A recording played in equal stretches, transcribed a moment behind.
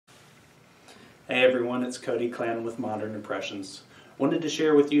Hey everyone, it's Cody Clanton with Modern Impressions. Wanted to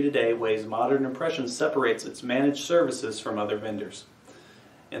share with you today ways Modern Impressions separates its managed services from other vendors.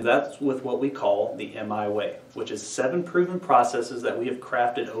 And that's with what we call the MI way, which is 7 proven processes that we have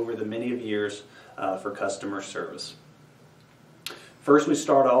crafted over the many of years for customer service. First, we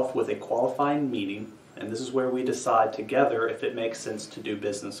start off with a qualifying meeting, and this is where we decide together if it makes sense to do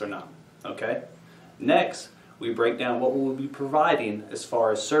business or not. Okay? Next, we break down what we will be providing as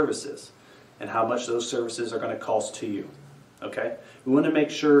far as services and how much those services are going to cost to you. Okay? We want to make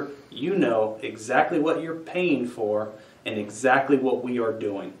sure you know exactly what you're paying for and exactly what we are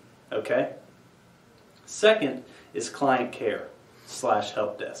doing. Okay? Second is client care /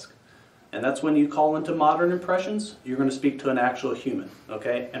 help desk. And that's when you call into Modern Impressions, you're going to speak to an actual human.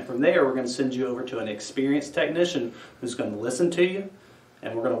 Okay? And from there, we're going to send you over to an experienced technician who's going to listen to you,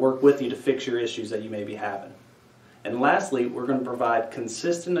 and we're going to work with you to fix your issues that you may be having. And lastly, we're going to provide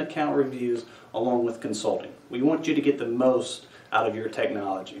consistent account reviews along with consulting. We want you to get the most out of your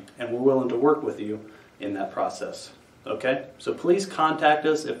technology, and we're willing to work with you in that process. Okay? So please contact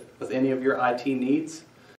us with any of your IT needs,